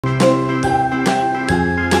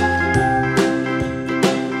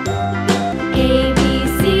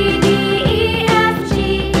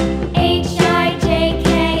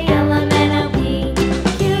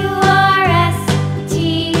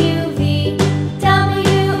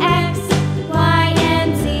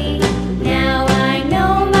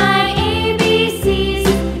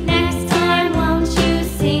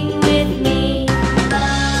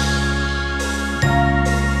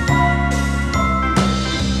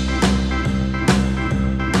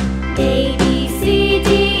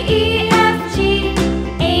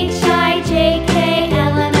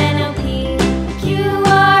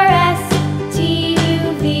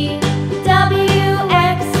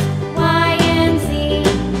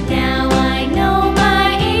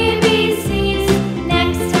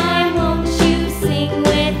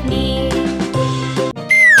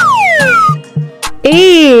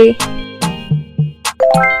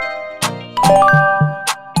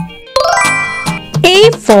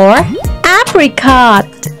for apricot.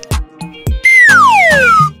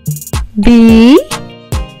 B.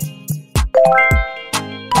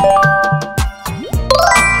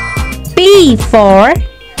 B for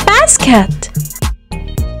basket.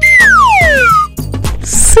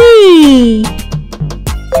 C.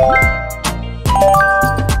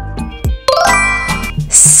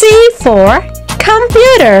 C for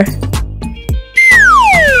computer.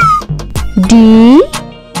 D.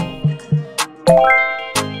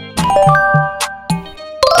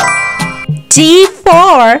 D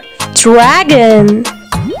for dragon.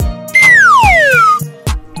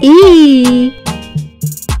 E.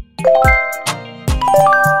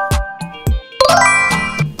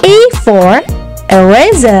 E for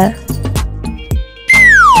eraser.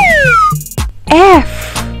 F.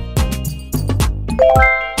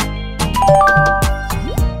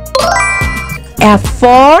 F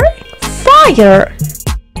for fire.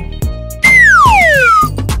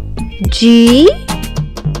 G.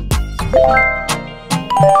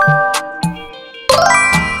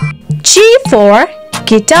 G for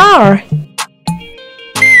guitar.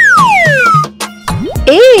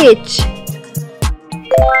 H.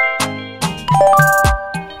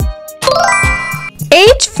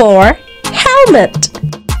 H for helmet.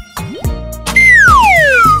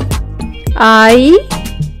 I.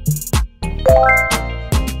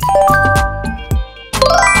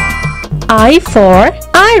 I for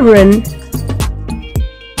iron.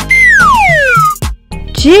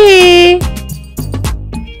 J.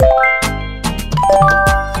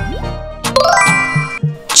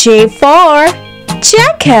 J for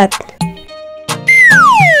jacket.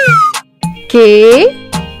 K.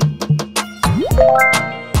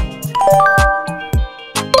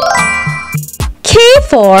 K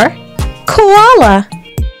for koala.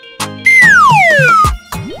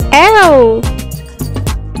 L.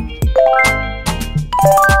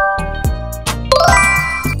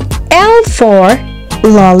 L for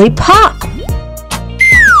lollipop.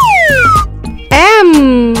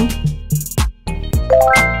 M.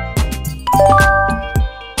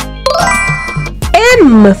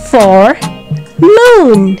 M for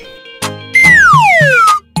moon.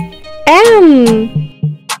 N.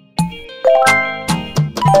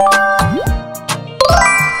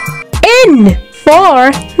 N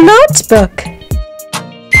for notebook.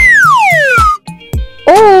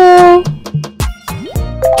 O.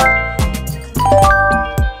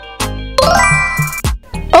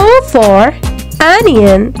 O for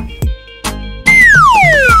onion.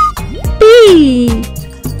 B.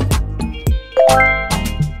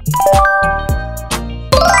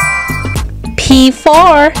 P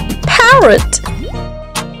for parrot.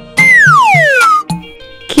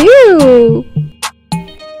 Q.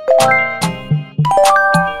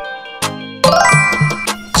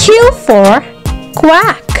 Q for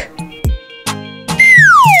quack.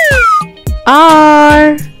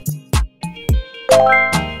 R.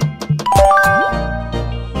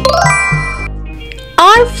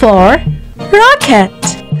 R for rocket.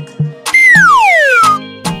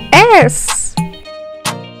 S.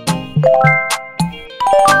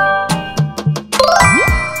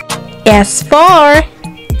 S for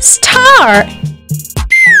star.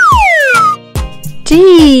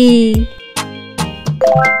 T.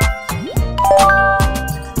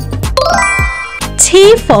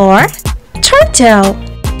 T for turtle.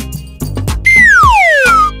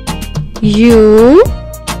 U.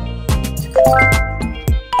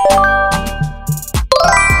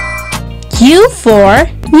 U for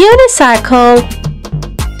unicycle.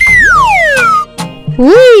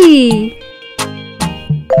 V.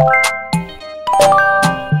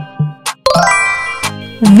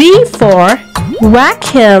 V for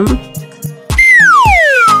vacuum.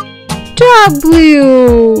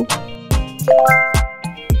 W.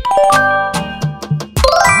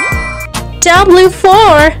 W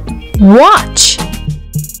for watch.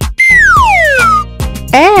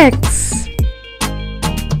 X.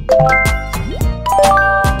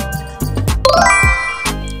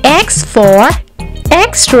 X for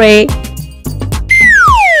X-ray.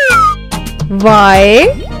 Y.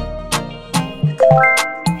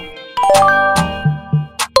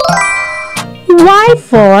 Y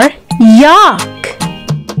for yak.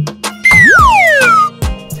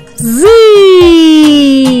 Z.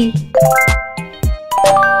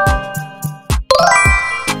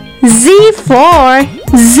 Z for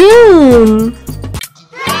zoom.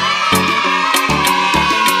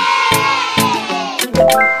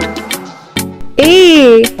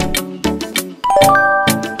 A.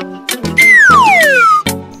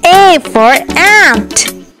 A for ant.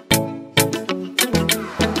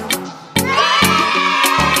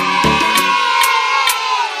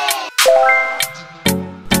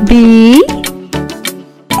 B.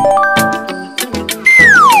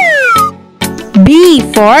 B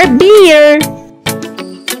for beer.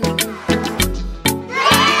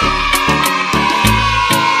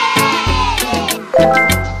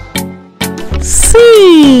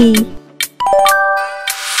 C.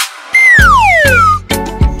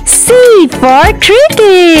 C for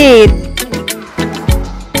cricket.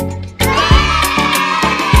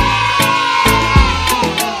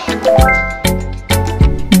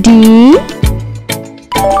 D.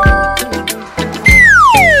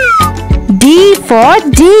 D for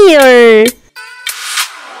deer.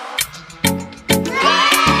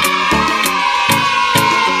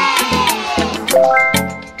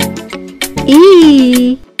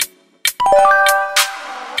 E.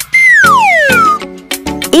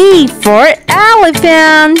 E for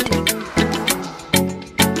elephant.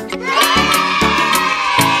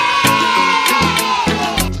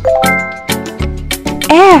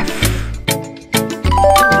 F.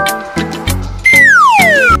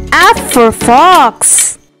 F for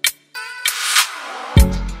fox.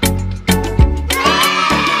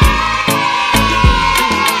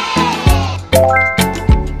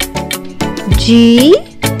 G.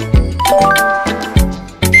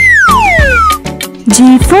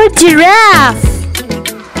 G for giraffe.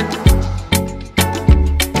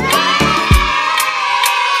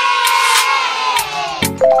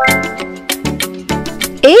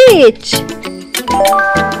 H.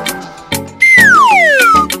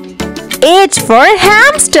 H for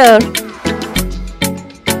hamster.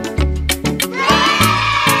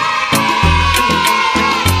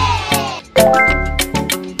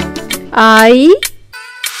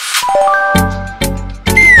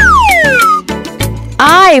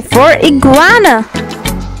 I for iguana.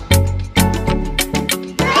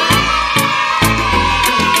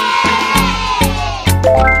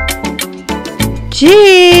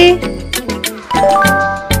 J.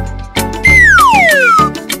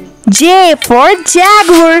 J for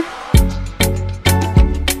jaguar.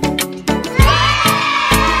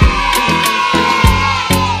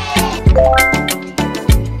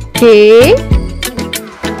 K.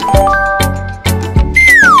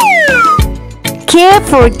 K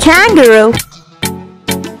for kangaroo.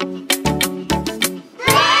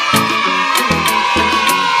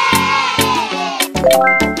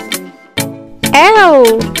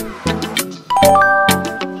 L.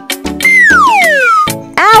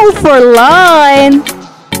 L for lion.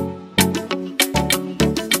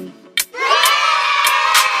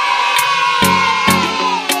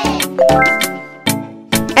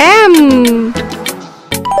 M.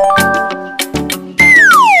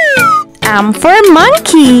 M for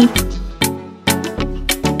monkey.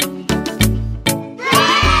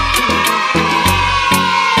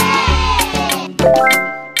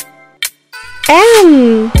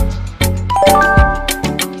 N.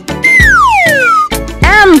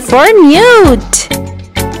 M for newt.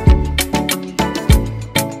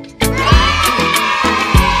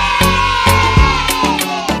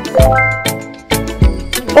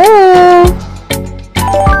 O.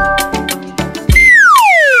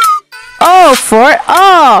 O for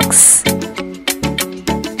ox.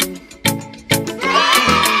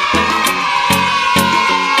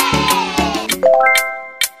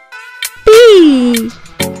 P.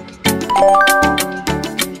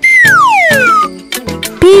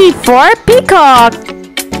 P for peacock.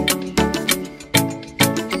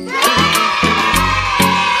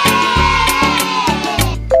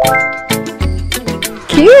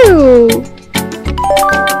 Q.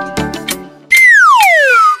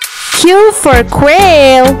 Q for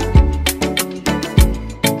quail.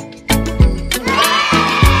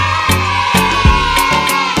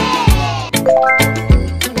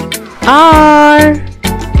 R.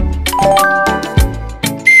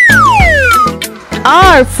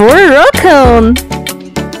 R for raccoon.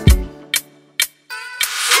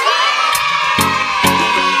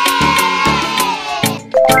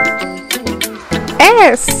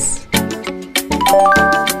 S.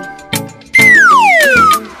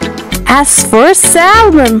 S for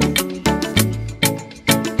salmon.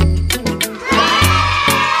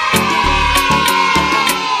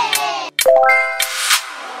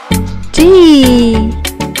 T.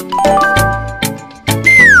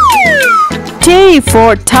 T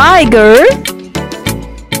for tiger.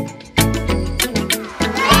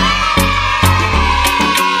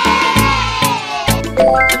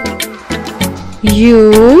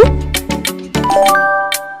 U.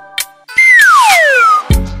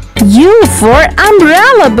 U for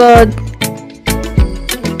umbrella bird.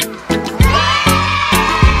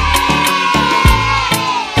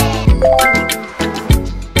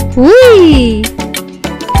 V.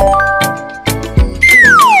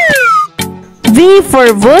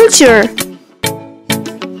 for vulture.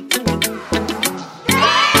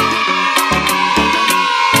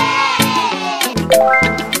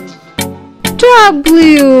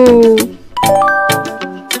 W.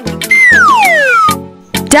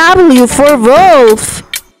 W for wolf.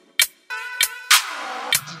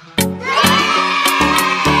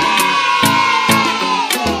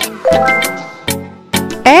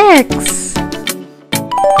 X.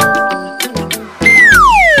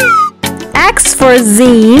 X for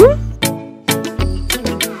zine.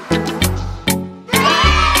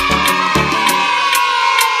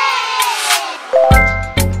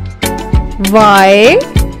 Y.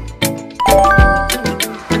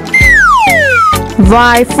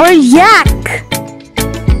 Y for yak.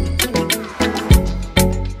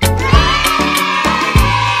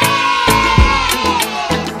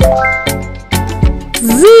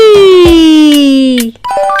 Z.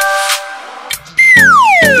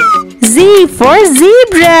 Z for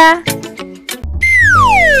zebra.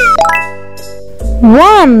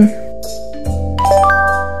 1.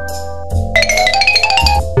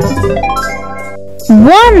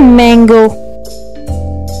 1 mango.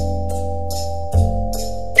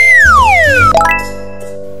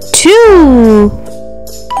 2.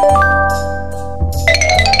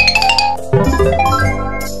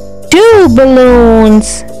 2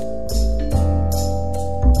 balloons.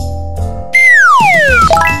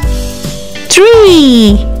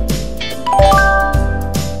 3.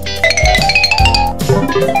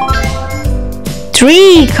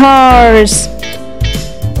 3 cars.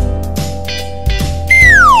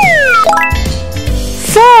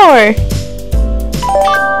 4.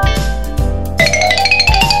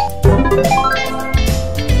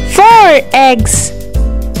 4 eggs.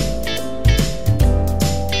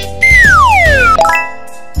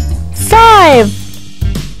 5.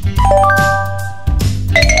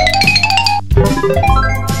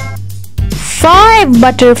 5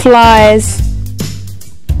 butterflies.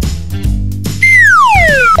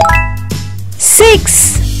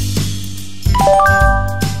 6.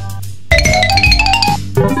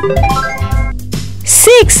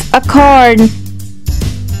 6 acorn.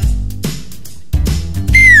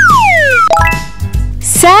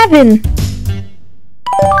 7.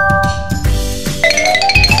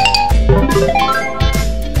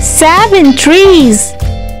 7 trees.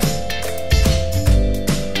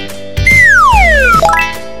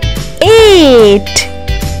 8.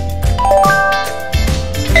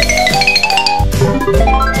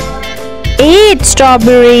 8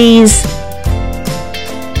 strawberries.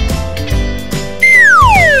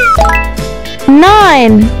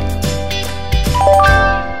 9.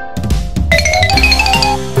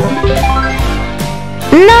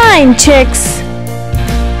 9 chicks.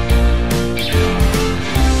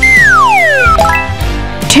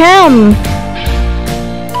 10.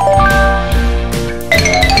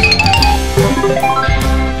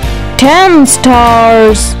 10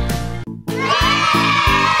 stars.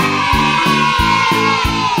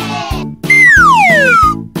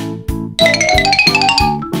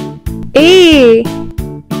 A.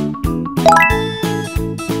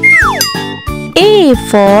 A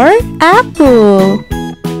for apple.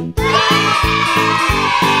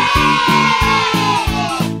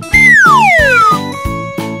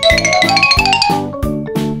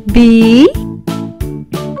 B.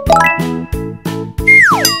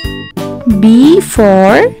 B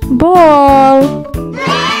for ball.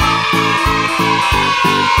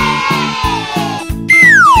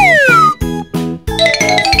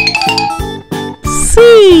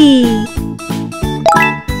 C.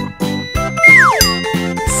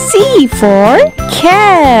 C for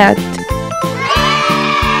cat.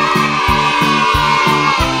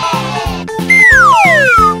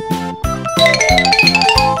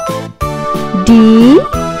 D.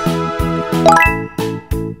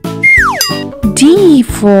 D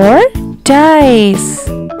for dice.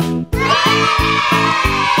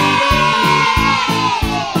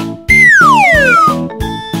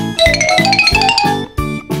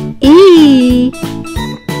 E.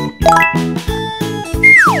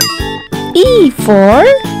 E for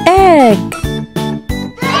egg.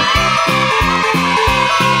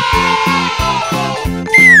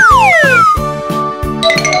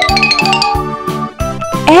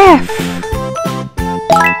 F.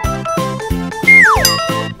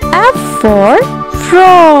 F for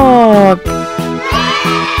frog.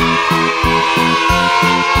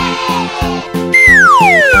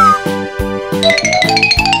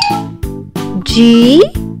 G.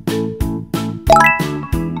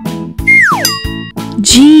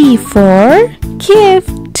 G for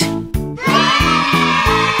gift.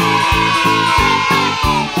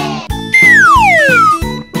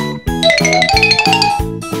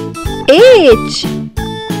 H.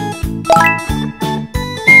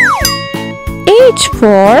 H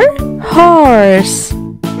for horse.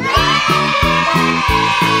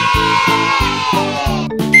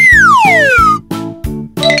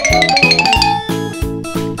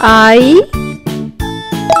 I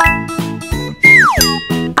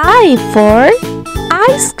for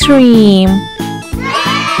ice cream.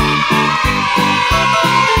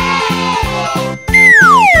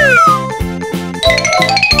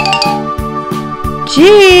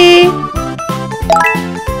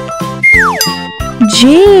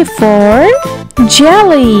 J for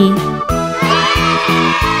jelly.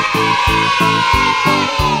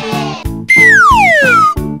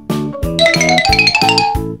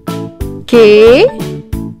 K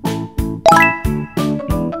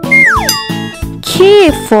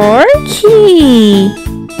for key.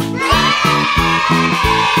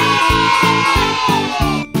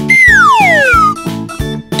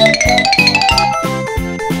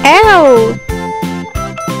 L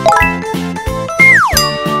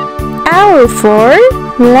for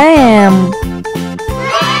lamb.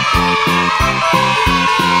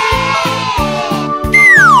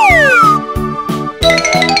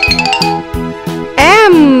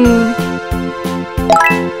 M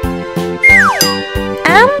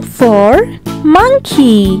for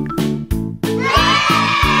monkey.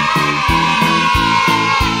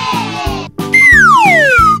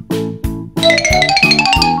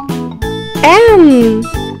 N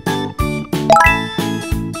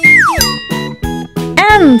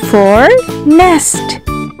for nest.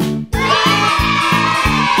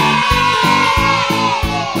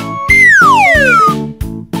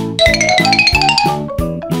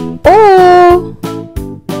 O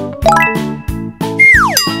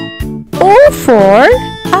for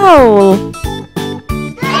owl.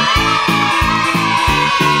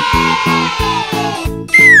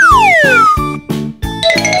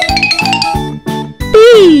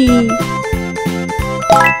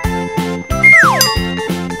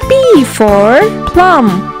 P for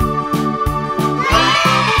plum.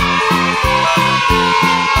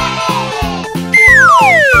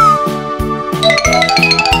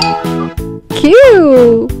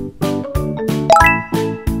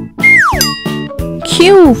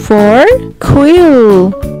 Q for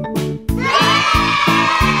quill.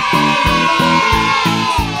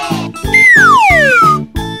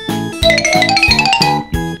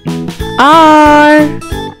 R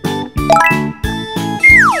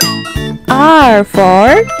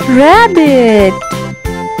for rabbit.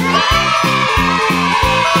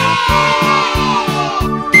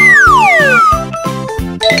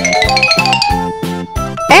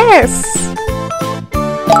 S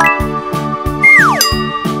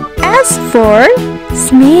for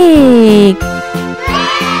snake.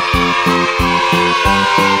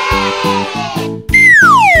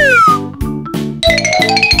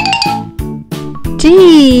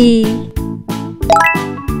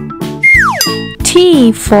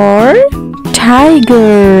 T for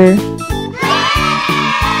tiger.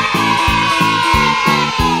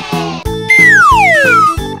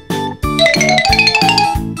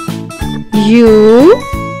 U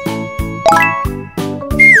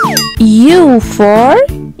for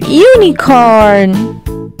unicorn.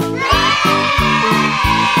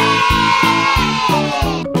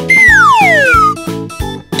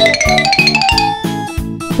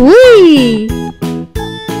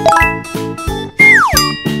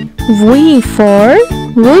 V for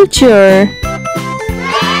vulture.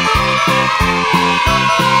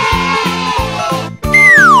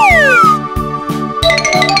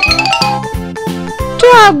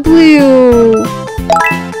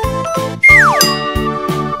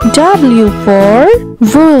 W for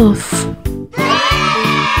wolf.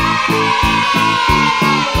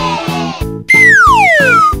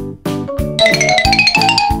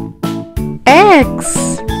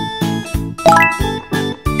 X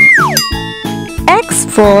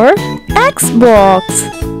for Xbox.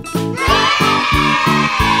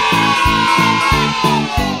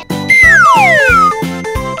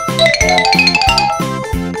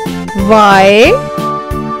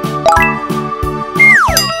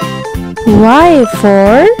 Y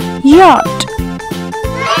for yacht.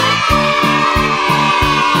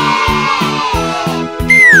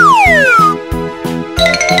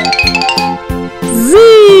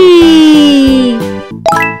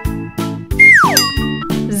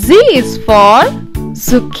 Z is for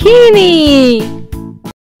zucchini.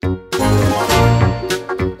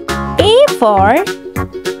 A for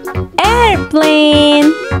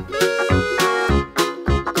airplane.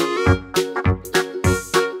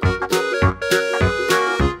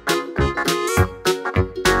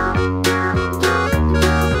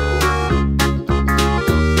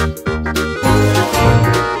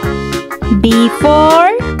 B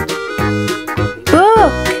for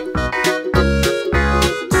book.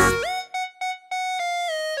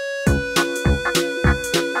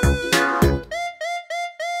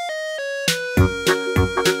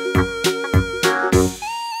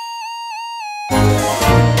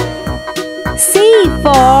 C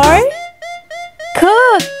for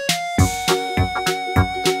cook.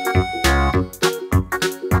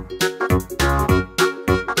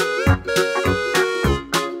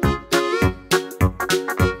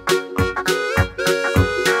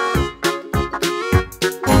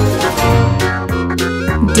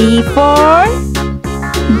 D for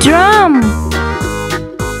drum.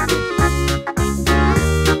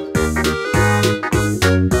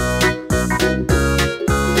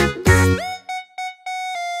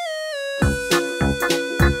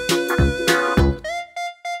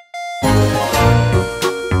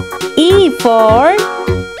 E for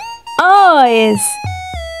eyes.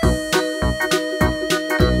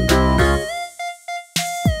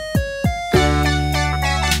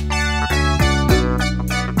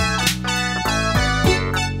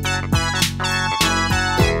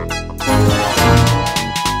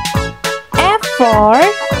 F for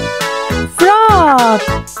frog.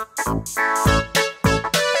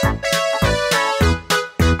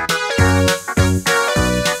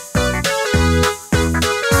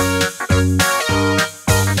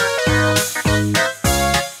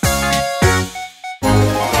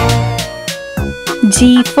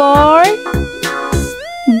 G for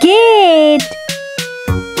gate.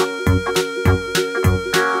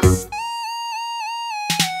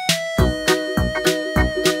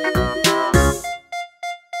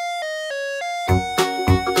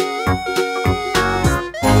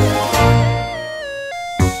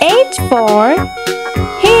 H for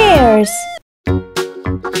hairs.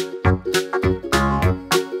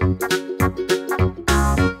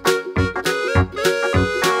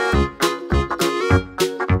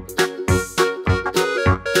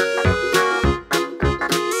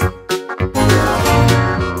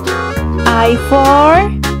 I for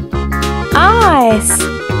eyes.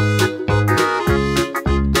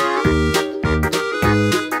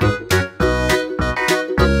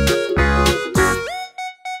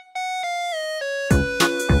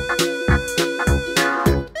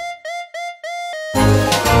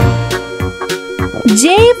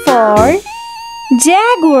 J for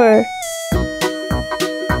jaguar.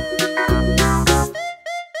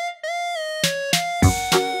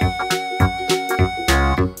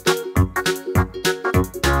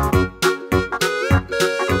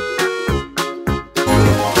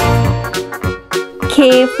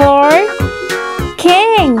 K for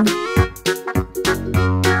king.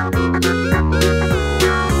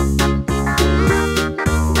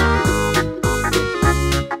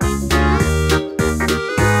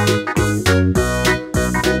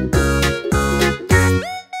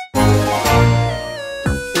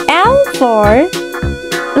 L for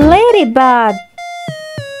ladybug.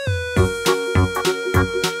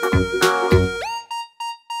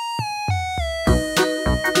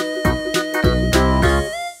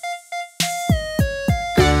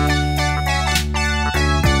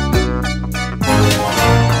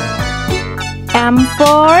 M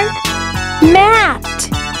for mat.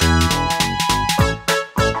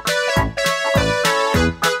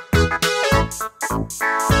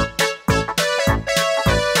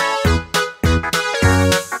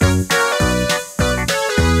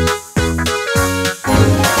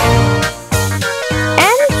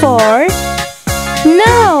 N for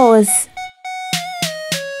nose.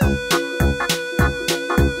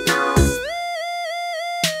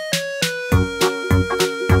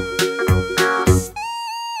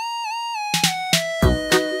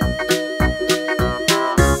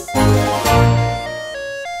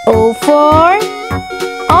 O for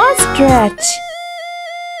ostrich.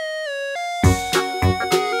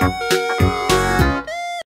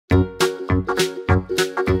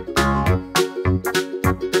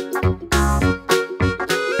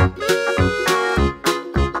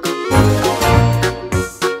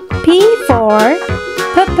 P for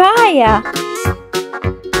papaya.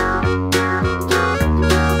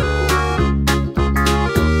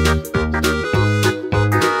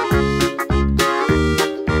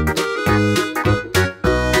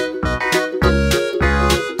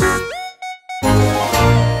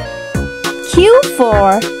 Q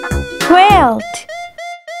for quilt.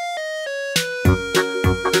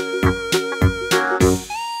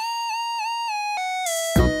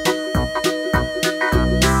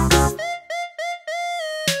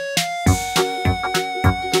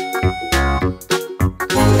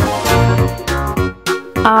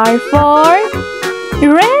 R for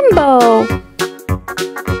Rainbow.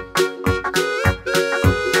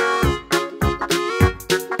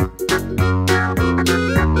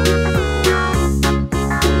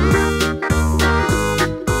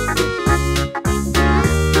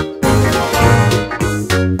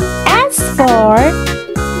 S for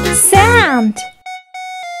sand.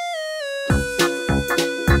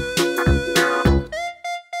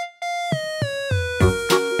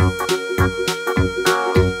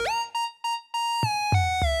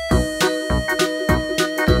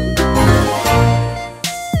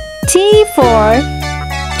 T for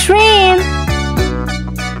train.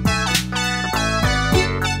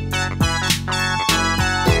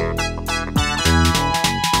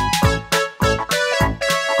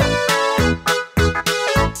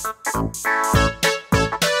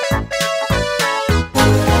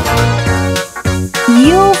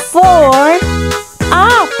 U for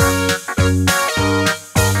up.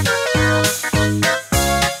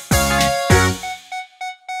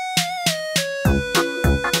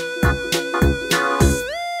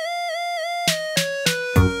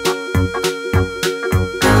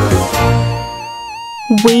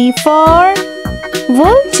 V for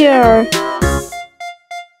vulture.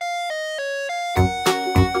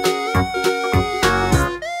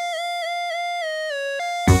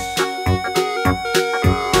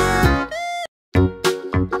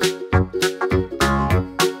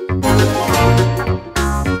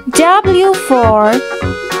 W for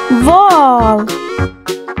wall.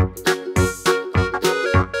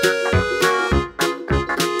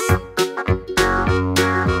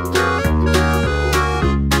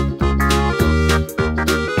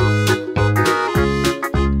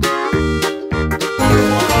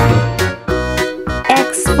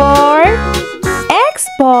 X for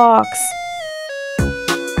Xbox.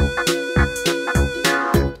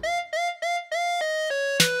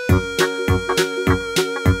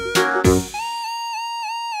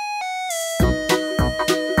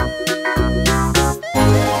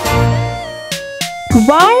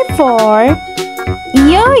 Y for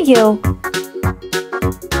yo-yo.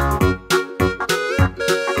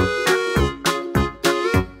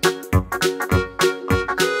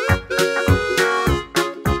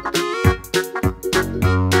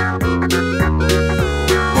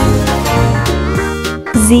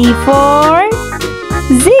 Z for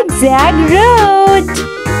zigzag road.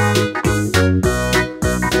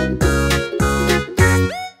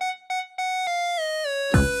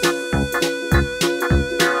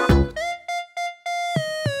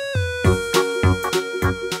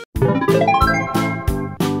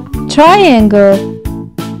 Triangle.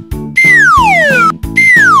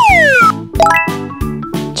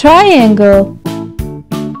 Triangle.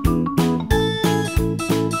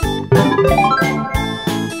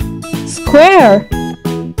 Square.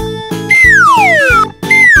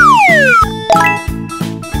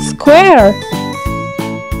 Square.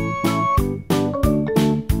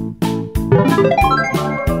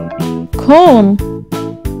 Cone.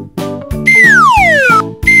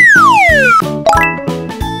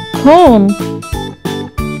 Cone.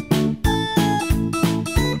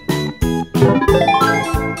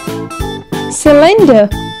 Cylinder.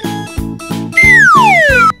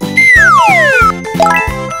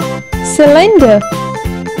 Cylinder.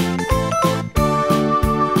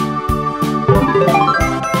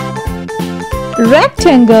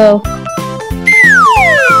 Rectangle.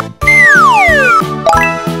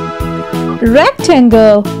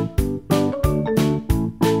 Rectangle.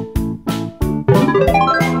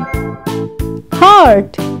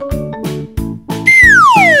 Heart.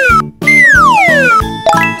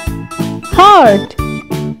 Heart.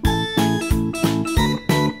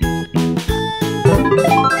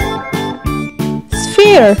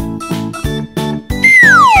 Sphere.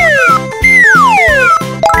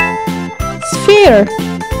 Sphere.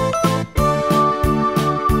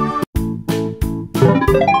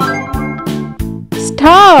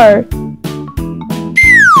 Star.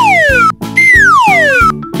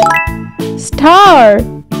 Star.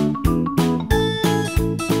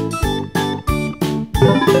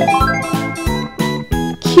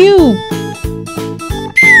 Cube.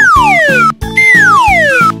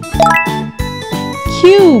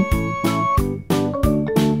 Cube.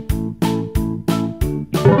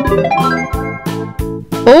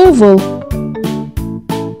 Oval.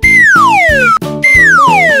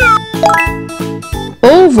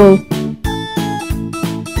 Oval.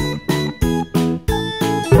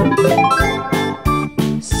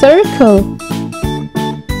 Circle.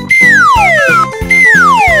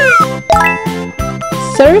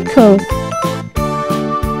 Circle.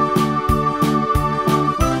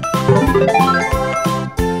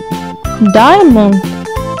 Diamond.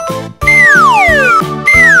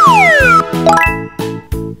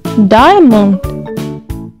 Diamond.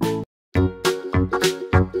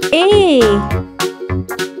 A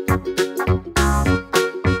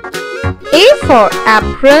for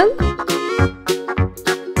apron.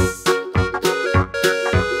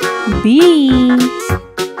 B.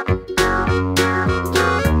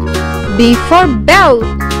 B for bell.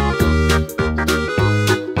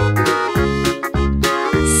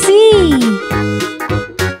 C.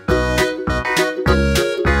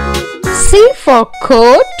 C for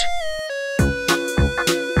coat.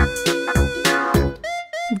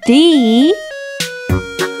 D.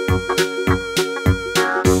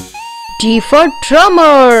 D for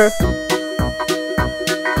drummer.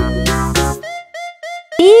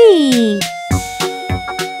 E.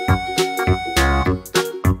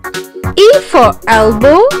 E for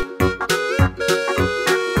elbow.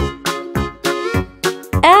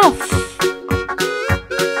 F.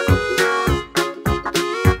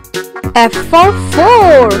 F for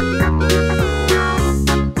four.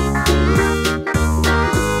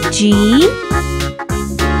 G.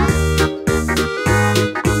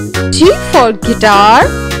 G for guitar.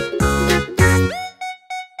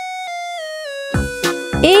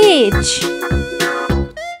 H.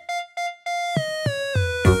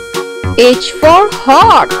 H for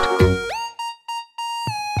heart.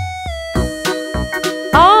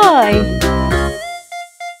 I.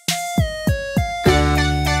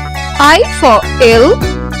 I for ill.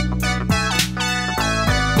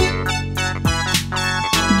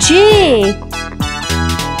 J.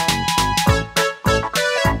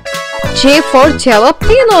 J for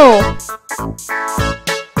jalapeno.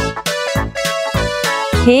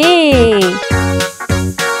 K.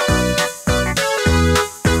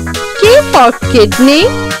 K for kidney.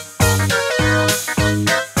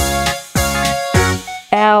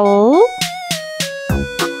 L.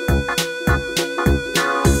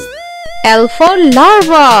 L for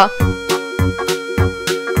larva.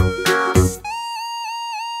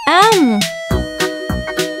 M.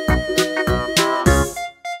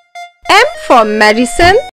 M for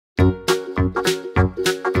medicine.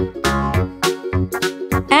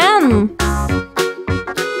 N.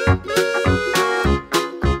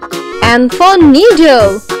 N for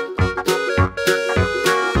needle.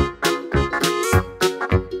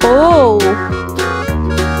 O.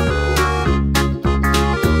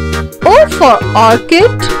 O for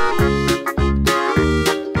orchid.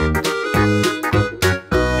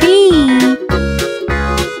 P.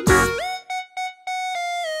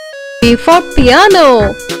 P for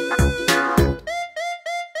piano.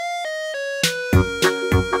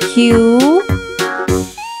 Q.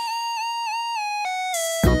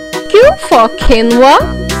 Q for quinoa.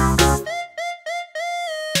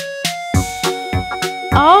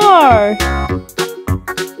 R.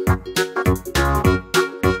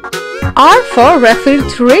 R for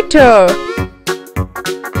refrigerator.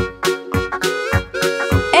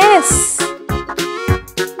 S.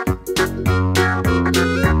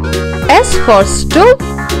 S for stove.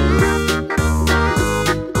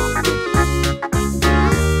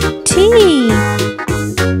 T.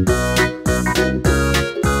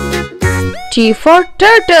 T for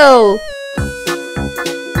turtle.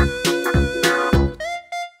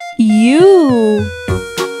 U.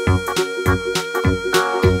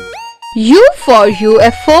 U for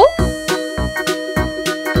UFO.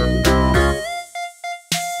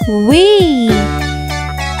 V.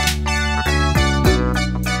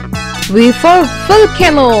 V for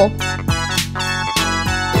volcano.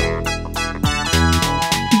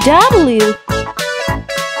 W.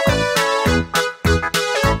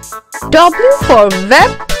 W for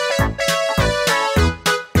web.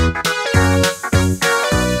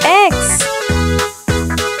 X.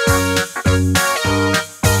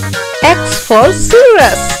 X for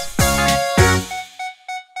Xerus.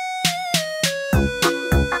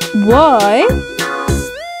 Y.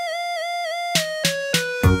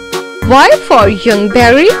 Y for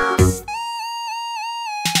youngberry.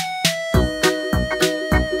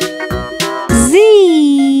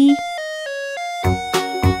 Z.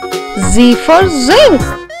 Z for zinc.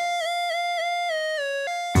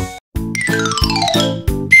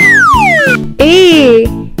 A.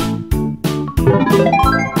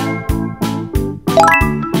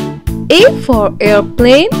 A for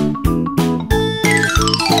airplane.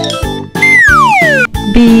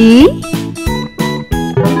 B.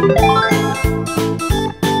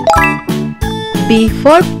 B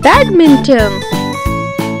for badminton.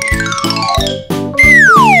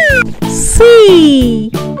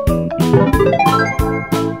 C.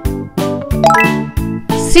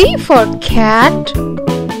 C for cat.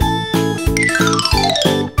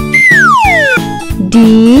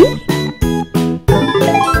 D.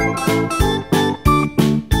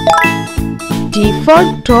 for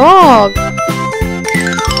dog.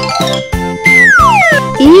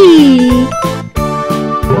 E.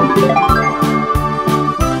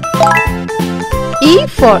 E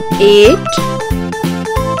for eight.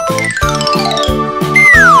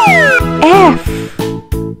 F.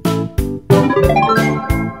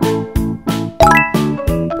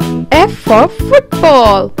 F for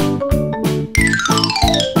football.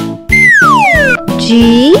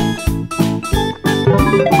 G.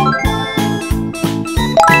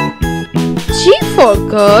 G for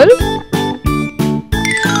girl.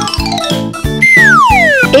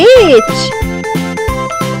 H.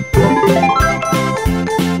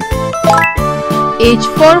 H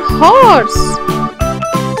for horse.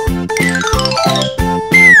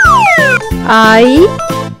 I.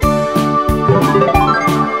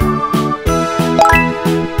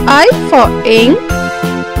 I for ink.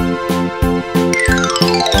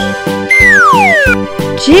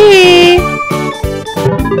 J.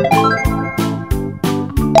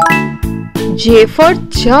 J for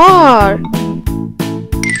jar.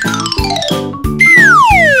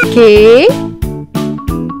 K.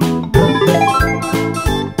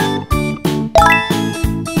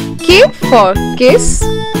 K for kiss.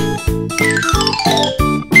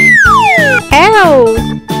 L.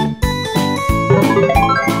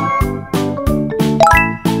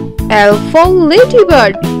 L for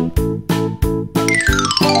ladybird.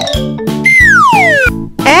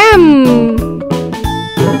 M.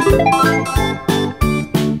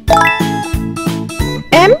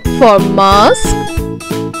 M for mask.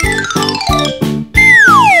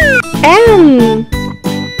 N.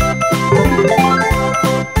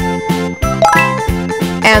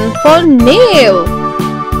 N for nail.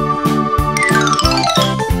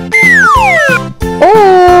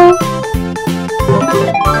 O.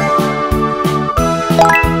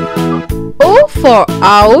 O for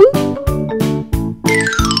owl.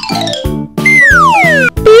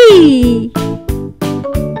 P.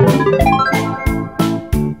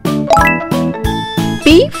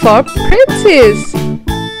 P for princess.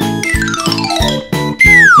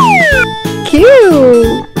 Q.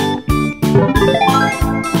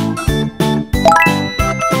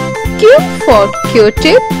 Q for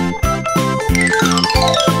Q-tip.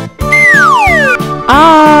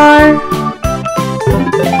 R.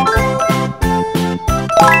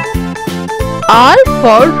 R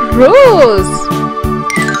for rose.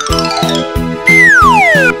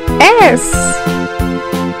 S.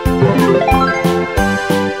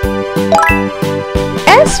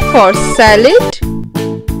 S for salad.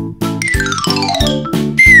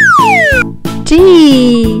 T.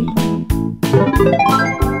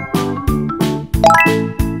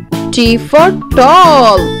 T for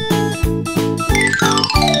tall.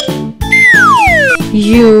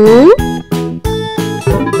 U.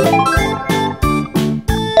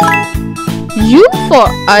 U for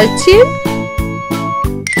urchin.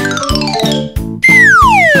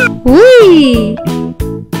 V.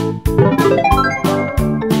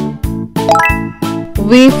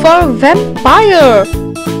 V for vampire.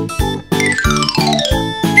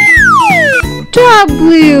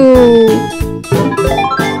 W.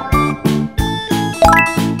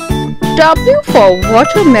 W for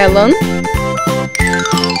watermelon.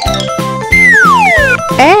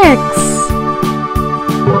 X.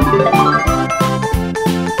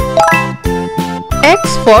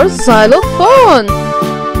 X for xylophone.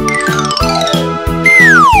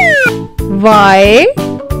 Y.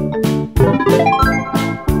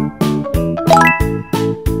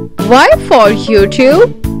 Y for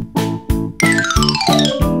YouTube.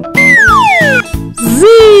 Z.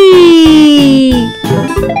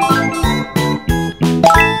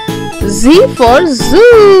 Z for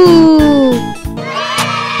zoo.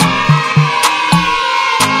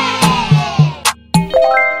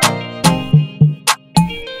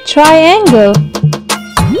 Triangle.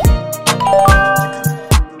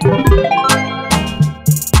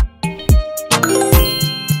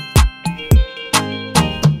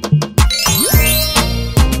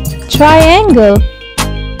 Triangle.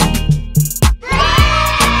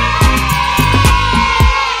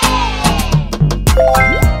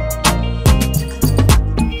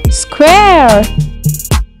 Square.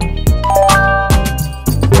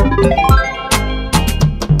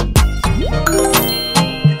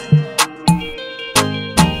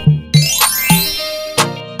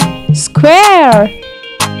 Square.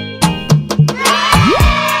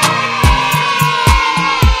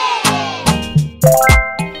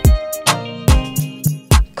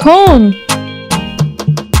 Cone.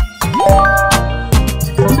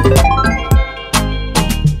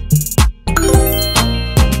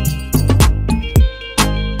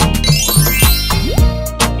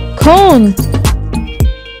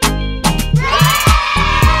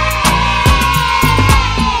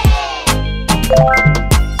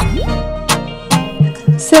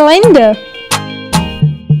 cylinder,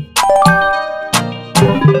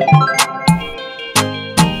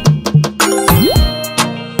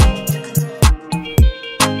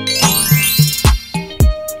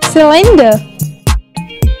 cylinder,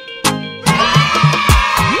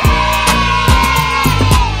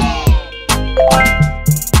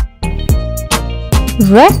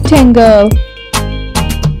 rectangle,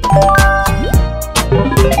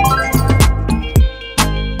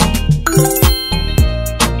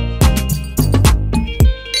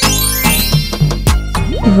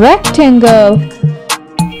 rectangle,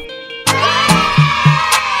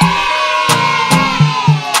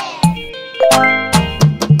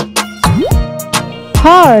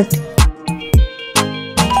 heart,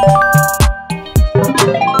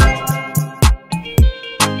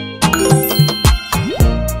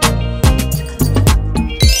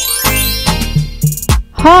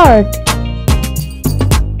 heart,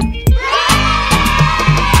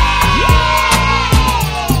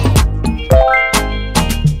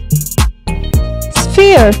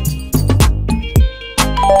 sphere,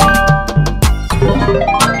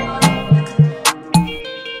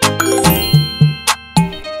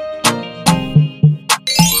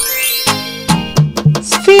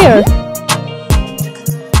 sphere,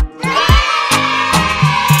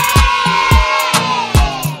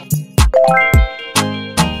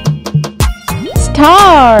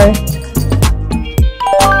 star,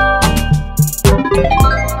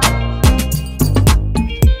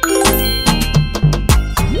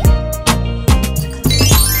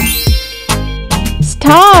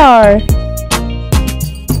 star,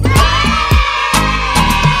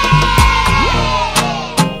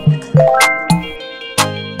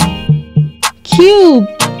 cube,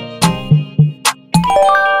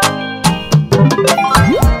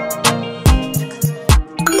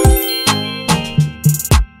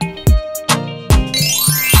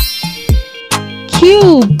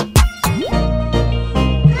 cube,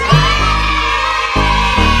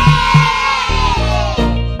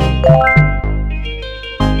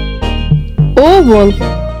 oval,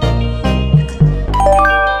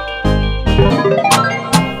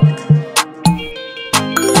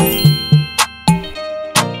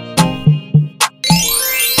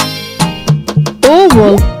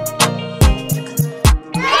 oval,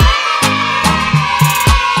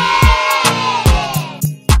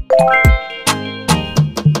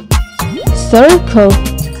 circle,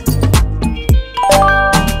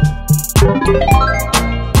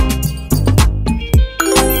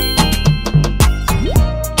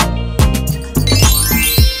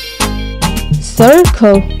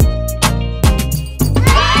 circle,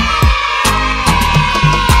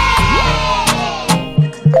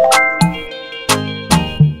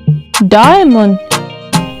 diamond,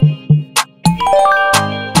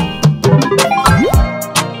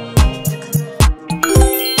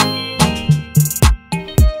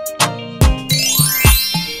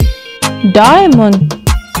 diamond,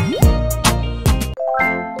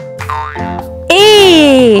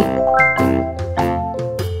 A,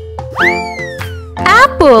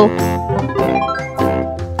 apple,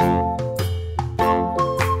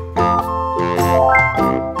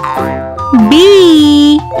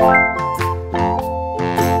 B,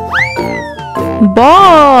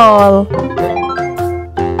 ball,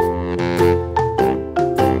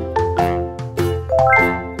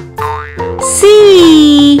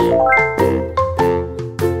 C,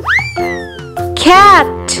 cat,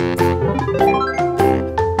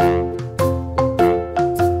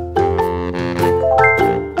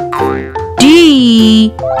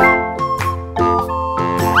 D,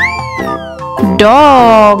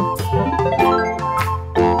 dog,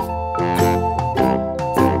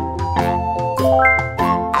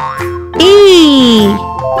 E,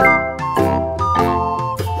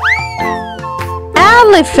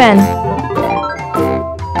 elephant,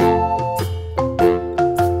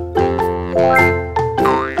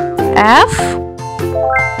 F,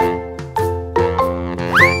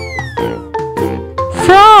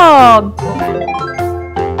 frog,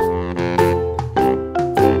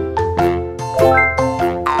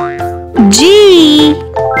 G,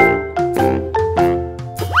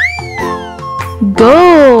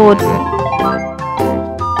 goat,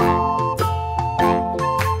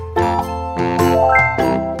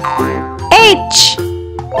 H,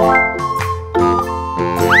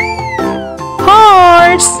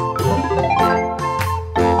 horse,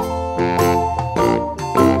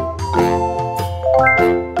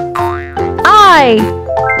 I,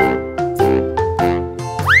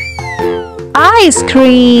 ice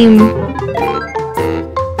cream,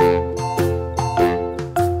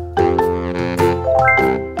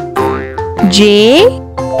 J,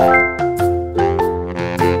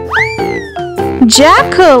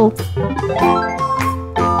 Jackal.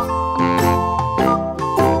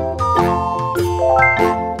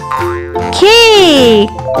 K.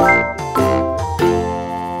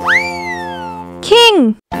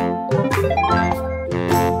 King.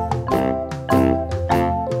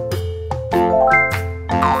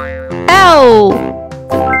 L.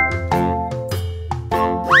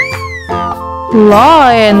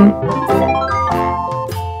 Lion.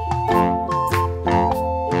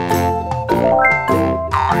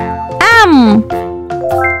 M.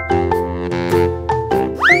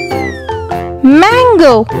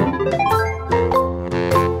 Mango.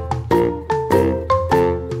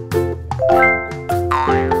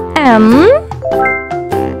 M.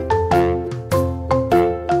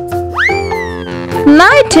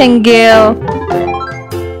 Nightingale.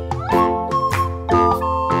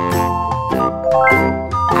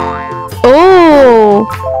 O.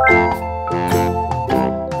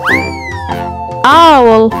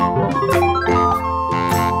 Owl.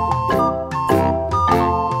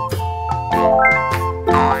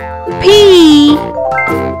 P.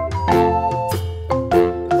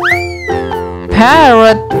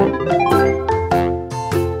 Parrot.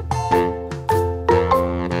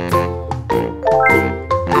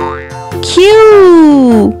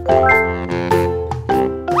 Q.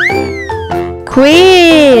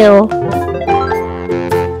 Quail.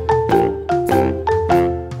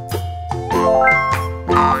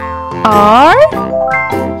 R.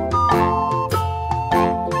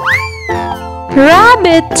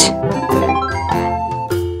 Rabbit.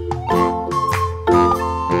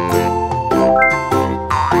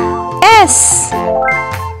 S.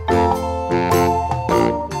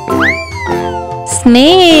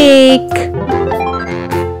 Snake.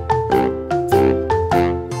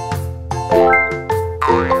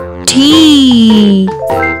 T.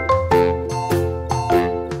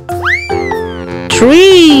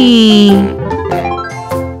 Tree.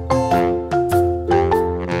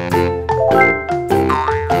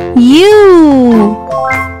 U.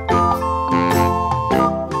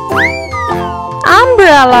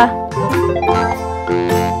 Umbrella.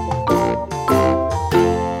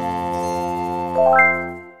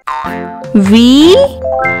 V.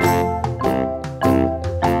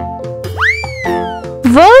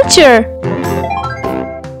 Vulture.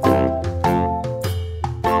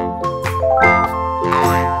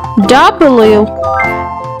 W.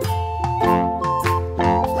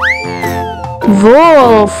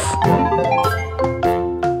 Wolf.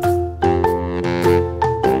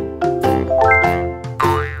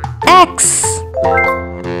 X.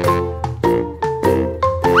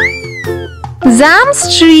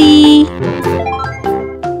 Zam's tree.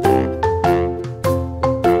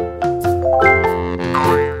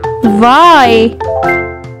 Y.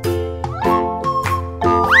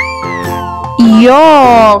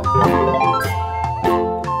 York.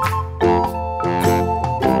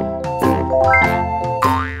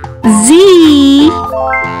 Z.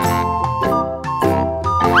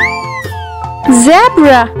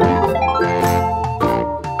 Zebra.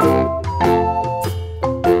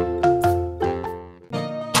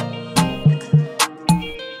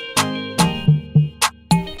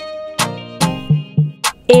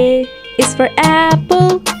 A is for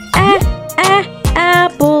apple.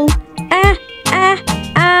 Apple.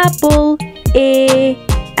 Apple.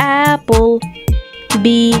 Apple.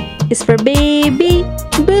 B is for baby.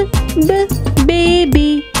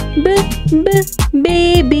 Baby.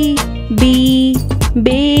 Baby.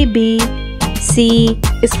 Baby. C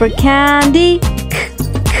is for candy.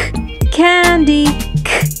 Candy.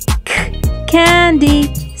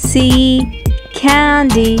 Candy. C.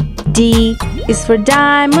 Candy. D is for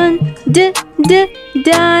diamond.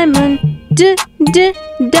 Diamond.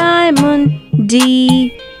 Diamond.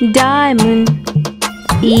 D. Diamond.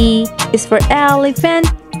 E is for elephant.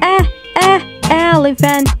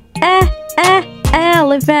 Elephant.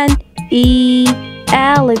 Elephant. E.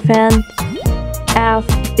 Elephant. F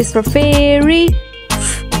is for fairy.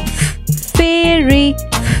 Fairy.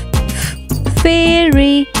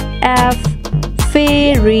 Fairy. F.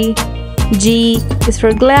 Fairy. G is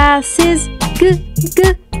for glasses.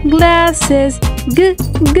 Glasses.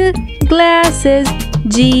 Glasses.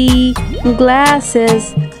 G.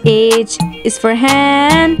 Glasses. H is for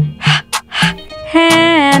hand.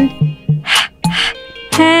 Hand.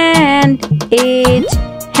 Hand. H.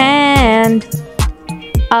 Hand.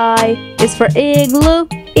 I is for igloo.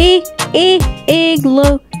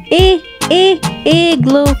 Igloo.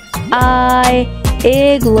 Igloo. I.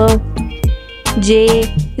 Igloo. J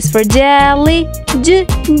is for jelly.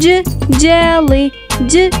 Jelly.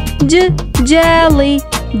 Jelly.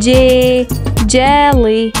 J.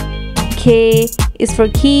 Jelly. K is for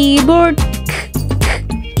keyboard.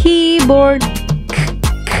 Keyboard.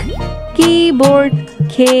 Keyboard.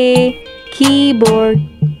 Keyboard.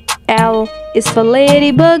 L is for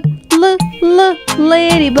ladybug.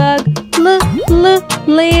 Ladybug.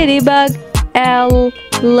 Ladybug. L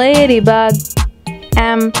ladybug.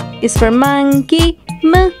 M is for monkey.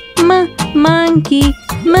 Monkey. Monkey.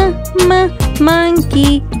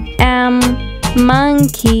 M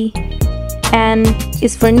monkey. N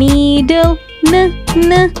is for needle.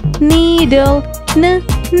 Needle.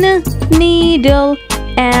 Needle.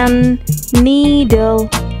 N needle.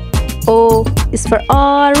 O is for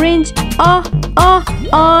orange.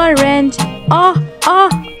 Orange.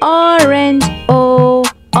 Orange. O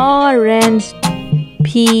orange.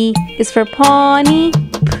 P is for pony.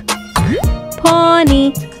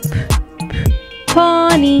 Pony.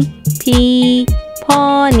 Pony. P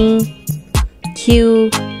pony. Q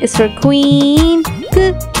is for queen.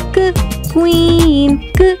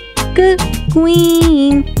 Queen.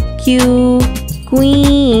 Queen. Q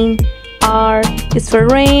queen. R is for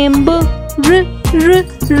rainbow.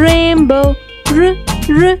 Rainbow.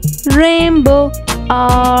 Rainbow.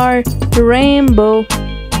 R rainbow.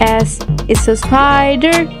 S is for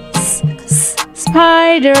spider.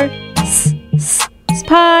 Spider.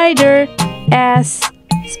 Spider. S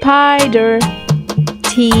spider.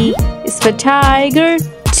 T is for tiger.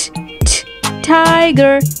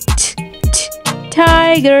 Tiger.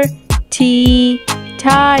 Tiger. T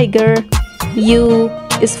tiger. U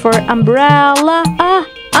is for umbrella.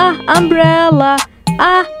 Umbrella.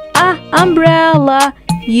 Umbrella.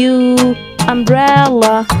 U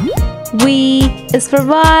umbrella. V is for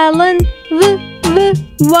violin.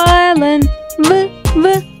 Violin.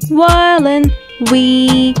 Violin.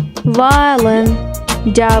 V violin.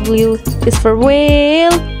 W is for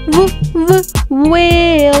whale.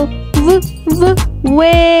 Whale.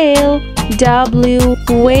 Whale. W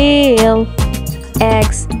whale.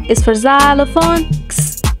 X is for xylophone.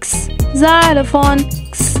 Xylophone.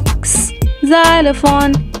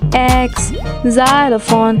 Xylophone. X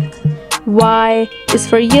xylophone. Y is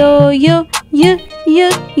for yo-yo. Yo-yo.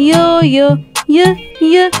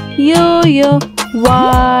 Yo-yo.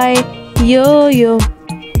 Y yo-yo.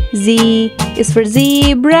 Z is for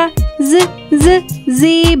zebra.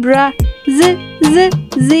 Zebra.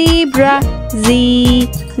 Zebra. Z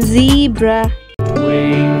zebra.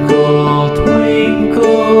 Twinkle,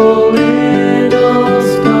 twinkle,